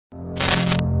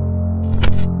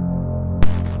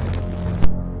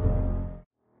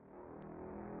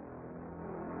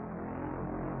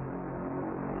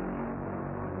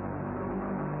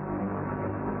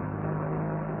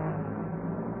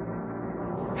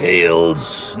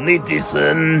Hails,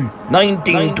 netizen,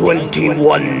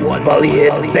 1921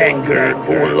 Ballyhead Banger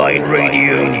Online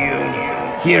Radio.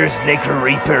 Here's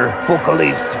Necroripper,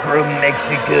 vocalist from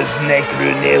Mexico's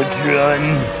Necro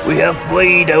Neutron. We have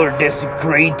played our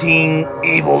desecrating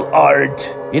evil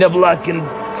art in a black and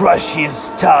trashy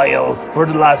style for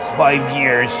the last 5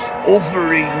 years,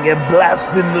 offering a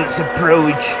blasphemous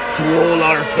approach to all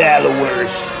our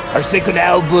followers. Our second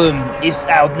album is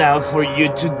out now for you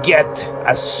to get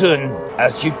as soon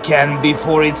as you can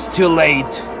before it's too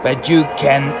late, but you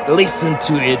can listen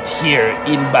to it here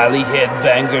in Ballyhead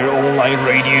Banger Online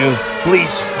Radio.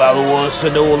 Please follow us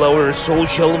on all our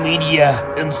social media,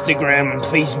 Instagram,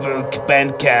 Facebook,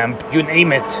 Bandcamp, you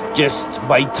name it, just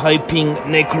by typing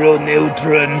Necro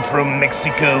Neutron from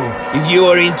Mexico. If you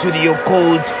are into the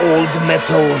occult old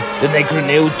metal, the Necro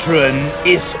Neutron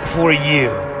is for you.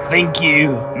 Thank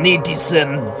you,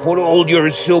 netizen, for all your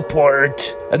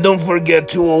support. And don't forget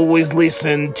to always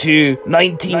listen to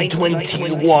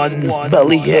 1921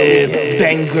 Ballyhead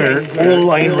Banger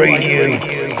Online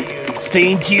Radio.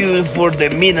 Stay tuned for the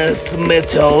meanest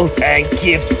metal and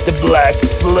keep the black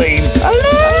flame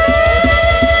alive!